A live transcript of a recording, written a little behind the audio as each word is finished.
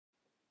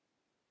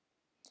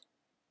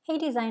Hey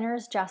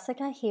designers,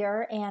 Jessica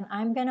here, and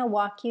I'm going to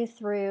walk you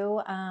through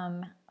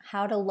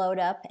how to load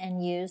up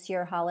and use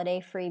your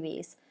holiday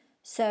freebies.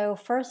 So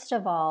first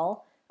of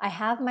all, I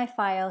have my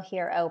file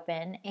here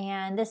open,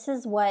 and this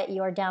is what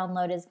your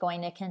download is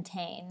going to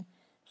contain.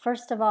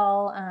 First of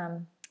all,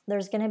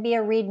 there's going to be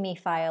a README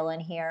file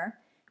in here,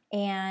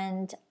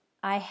 and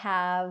I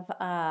have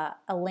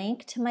a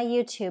link to my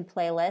YouTube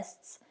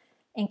playlists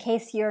in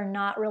case you're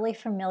not really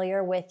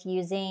familiar with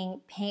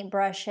using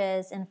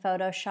paintbrushes in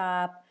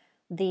Photoshop,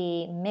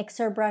 the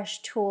mixer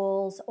brush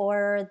tools,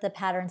 or the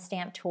pattern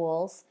stamp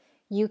tools.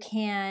 You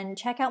can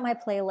check out my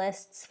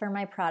playlists for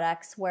my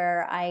products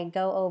where I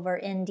go over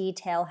in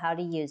detail how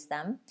to use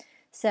them.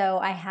 So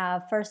I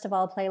have, first of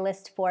all, a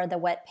playlist for the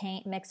wet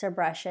paint mixer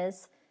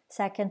brushes.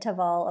 Second of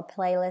all, a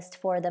playlist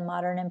for the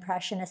modern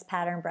impressionist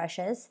pattern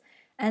brushes.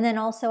 And then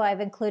also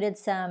I've included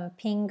some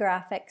ping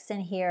graphics in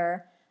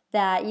here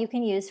that you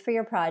can use for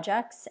your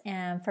projects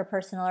and for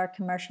personal or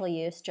commercial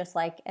use, just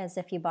like as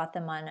if you bought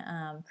them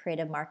on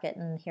Creative Market,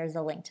 and here's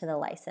a link to the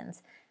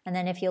license. And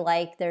then if you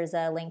like, there's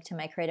a link to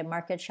my Creative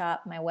Market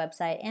shop, my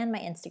website, and my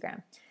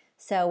Instagram.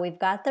 So we've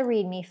got the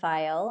README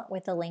file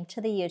with a link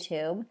to the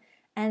YouTube,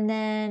 and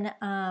then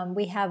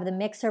we have the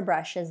mixer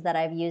brushes that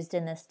I've used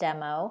in this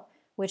demo,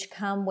 which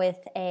come with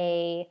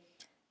a,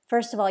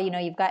 first of all,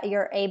 you've got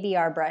your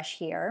ABR brush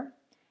here,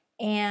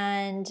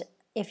 and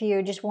if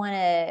you just want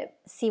to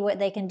see what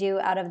they can do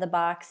out of the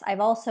box, I've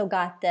also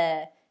got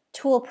the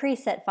tool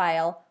preset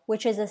file,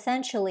 which is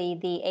essentially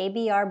the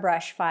ABR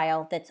brush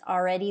file that's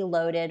already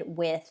loaded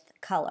with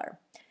color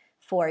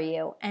for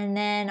you. And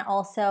then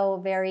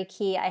also, very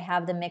key, I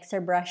have the mixer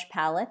brush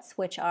palettes,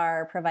 which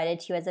are provided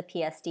to you as a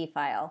PSD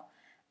file.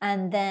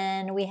 And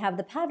then we have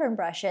the pattern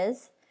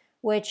brushes,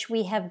 which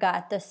we have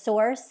got the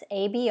source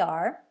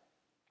ABR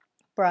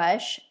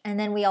brush, and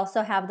then we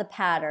also have the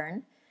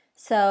pattern.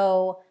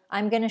 So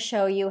I'm going to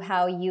show you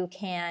how you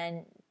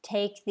can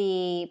take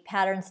the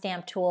pattern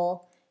stamp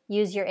tool,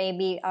 use your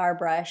ABR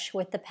brush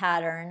with the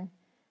pattern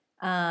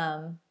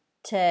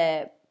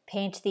to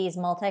paint these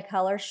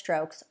multicolor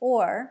strokes.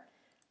 Or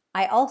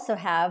I also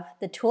have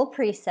the tool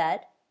preset,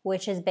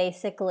 which is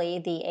basically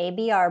the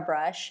ABR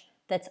brush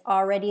that's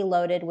already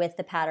loaded with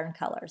the pattern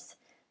colors.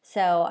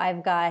 So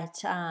I've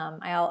got,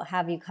 I'll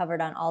have you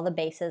covered on all the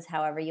bases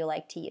however you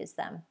like to use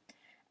them.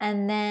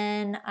 And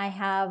then I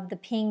have the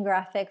ping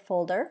graphic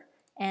folder,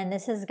 and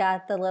this has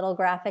got the little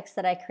graphics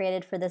that I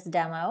created for this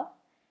demo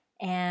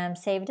and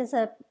saved as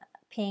a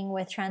ping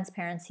with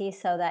transparency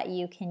so that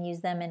you can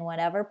use them in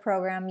whatever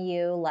program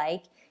you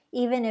like,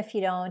 even if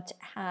you don't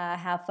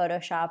have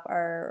Photoshop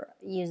or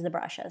use the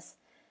brushes.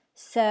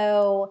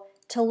 So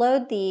to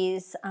load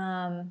these,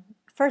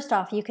 first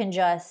off, you can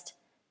just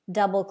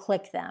double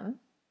click them,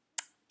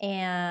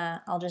 and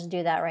I'll just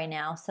do that right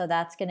now. So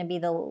that's going to be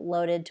the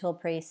loaded tool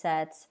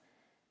presets.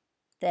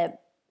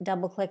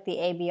 Double click the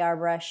ABR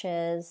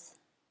brushes.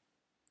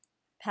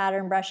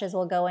 Pattern brushes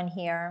will go in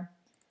here.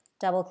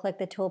 Double click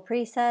the tool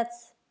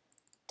presets.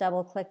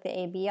 Double click the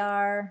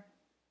ABR.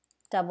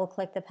 Double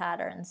click the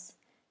patterns.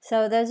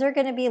 So those are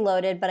going to be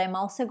loaded, but I'm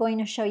also going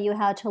to show you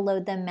how to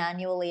load them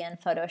manually in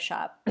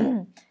Photoshop.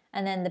 And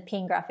then the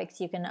ping graphics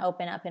you can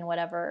open up in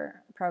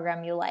whatever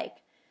program you like.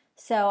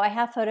 So I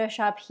have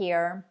Photoshop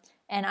here,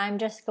 and I'm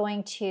just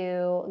going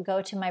to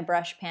go to my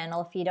brush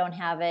panel. If you don't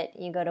have it,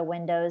 you go to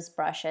Windows,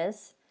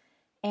 Brushes.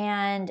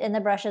 And in the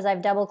brushes,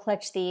 I've double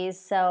clicked these,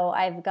 so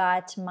I've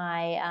got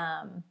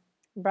my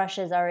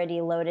brushes already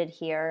loaded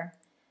here.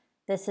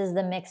 This is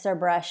the mixer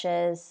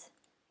brushes,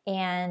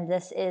 and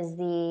this is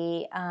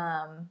the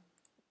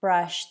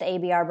brush, the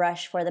ABR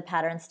brush for the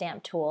pattern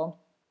stamp tool.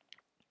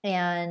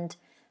 And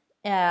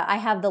I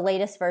have the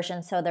latest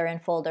version, so they're in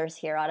folders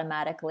here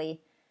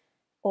automatically.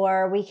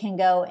 Or we can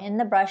go in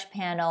the brush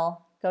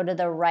panel, go to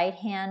the right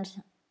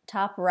hand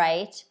top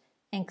right,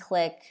 and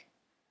click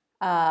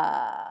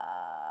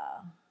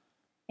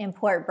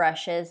import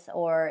brushes,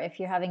 or if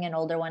you're having an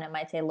older one, it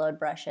might say load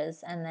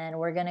brushes. And then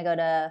we're going to go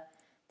to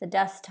the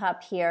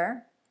desktop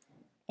here,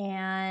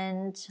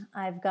 and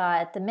I've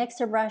got the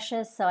mixer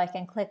brushes, so I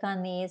can click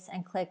on these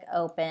and click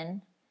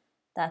open.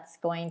 That's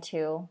going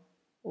to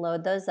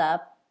load those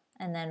up,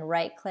 and then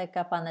right click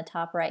up on the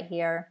top right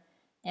here,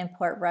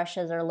 import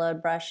brushes or load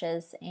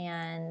brushes,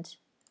 and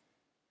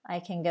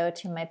I can go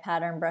to my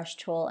pattern brush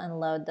tool and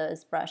load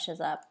those brushes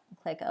up.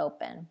 Click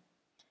open.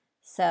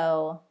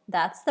 So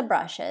that's the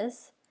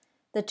brushes.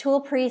 The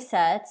tool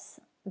presets,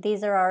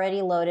 these are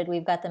already loaded.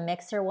 We've got the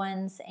mixer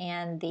ones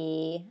and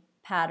the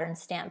pattern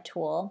stamp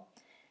tool.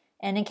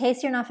 And in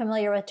case you're not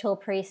familiar with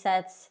tool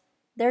presets,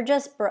 they're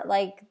just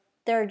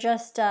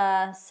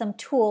some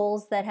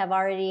tools that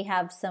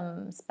have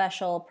some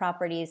special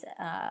properties.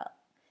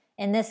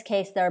 In this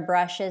case, they're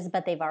brushes,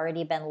 but they've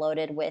already been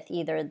loaded with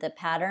either the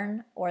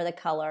pattern or the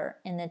color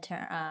in the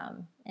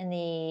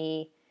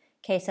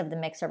case of the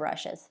mixer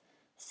brushes.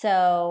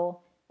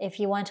 So if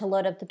you want to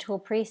load up the tool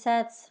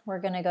presets, we're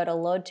going to go to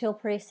Load Tool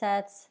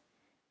Presets,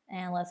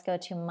 and let's go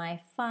to My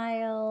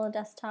File,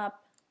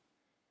 Desktop,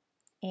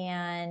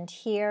 and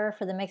here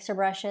for the mixer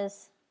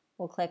brushes,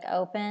 we'll click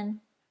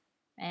Open,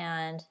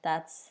 and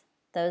that's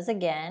those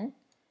again,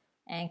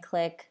 and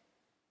click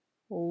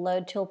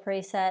Load Tool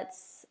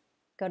Presets,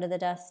 go to the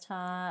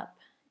desktop,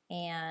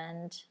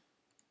 and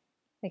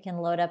we can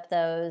load up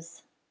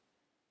those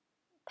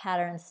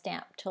pattern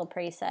stamp tool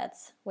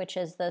presets, which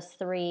is those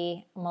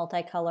 3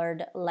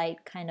 multicolored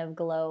light kind of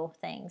glow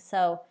things.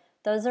 So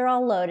those are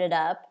all loaded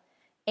up.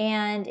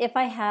 And if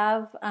I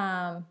have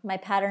my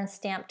pattern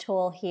stamp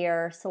tool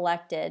here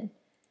selected,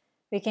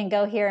 we can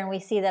go here and we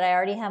see that I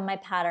already have my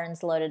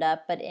patterns loaded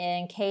up, but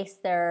in case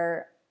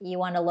you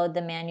want to load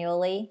them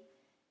manually,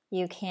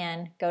 you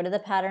can go to the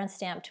pattern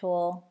stamp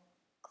tool,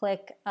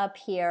 click up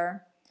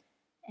here,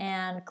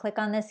 and click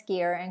on this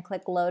gear and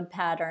click Load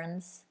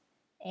Patterns,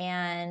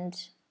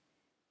 and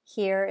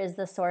here is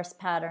the source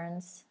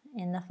patterns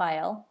in the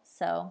file.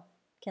 So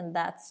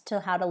that's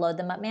how to load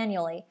them up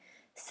manually.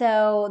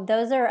 So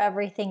those are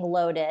everything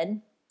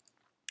loaded.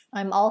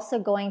 I'm also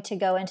going to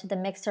go into the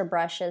mixer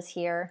brushes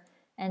here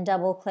and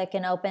double click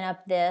and open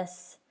up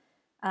this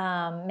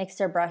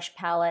mixer brush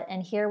palette,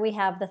 and here we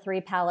have the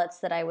 3 palettes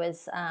that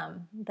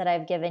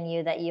I've given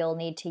you that you'll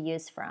need to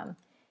use from,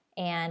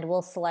 and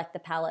we'll select the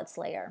palettes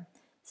layer.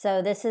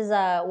 So this is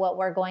what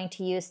we're going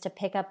to use to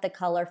pick up the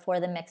color for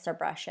the mixer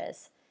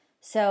brushes.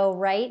 So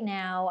right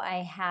now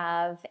I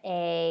have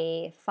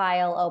a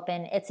file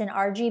open. It's an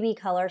RGB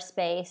color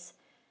space,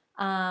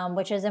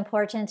 which is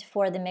important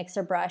for the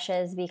mixer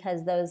brushes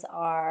because those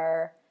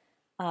are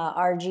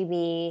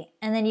RGB,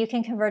 and then you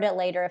can convert it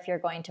later if you're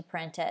going to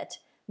print it.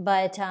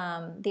 But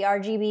the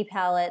RGB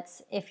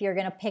palettes, if you're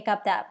going to pick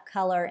up that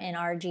color in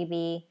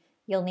RGB,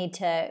 you'll need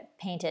to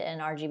paint it in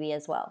RGB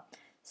as well.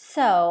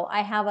 So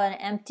I have an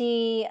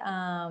empty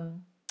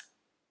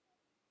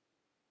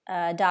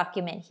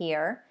document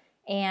here,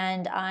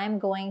 and I'm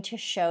going to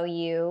show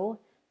you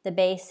the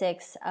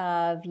basics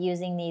of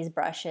using these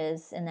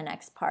brushes in the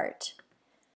next part.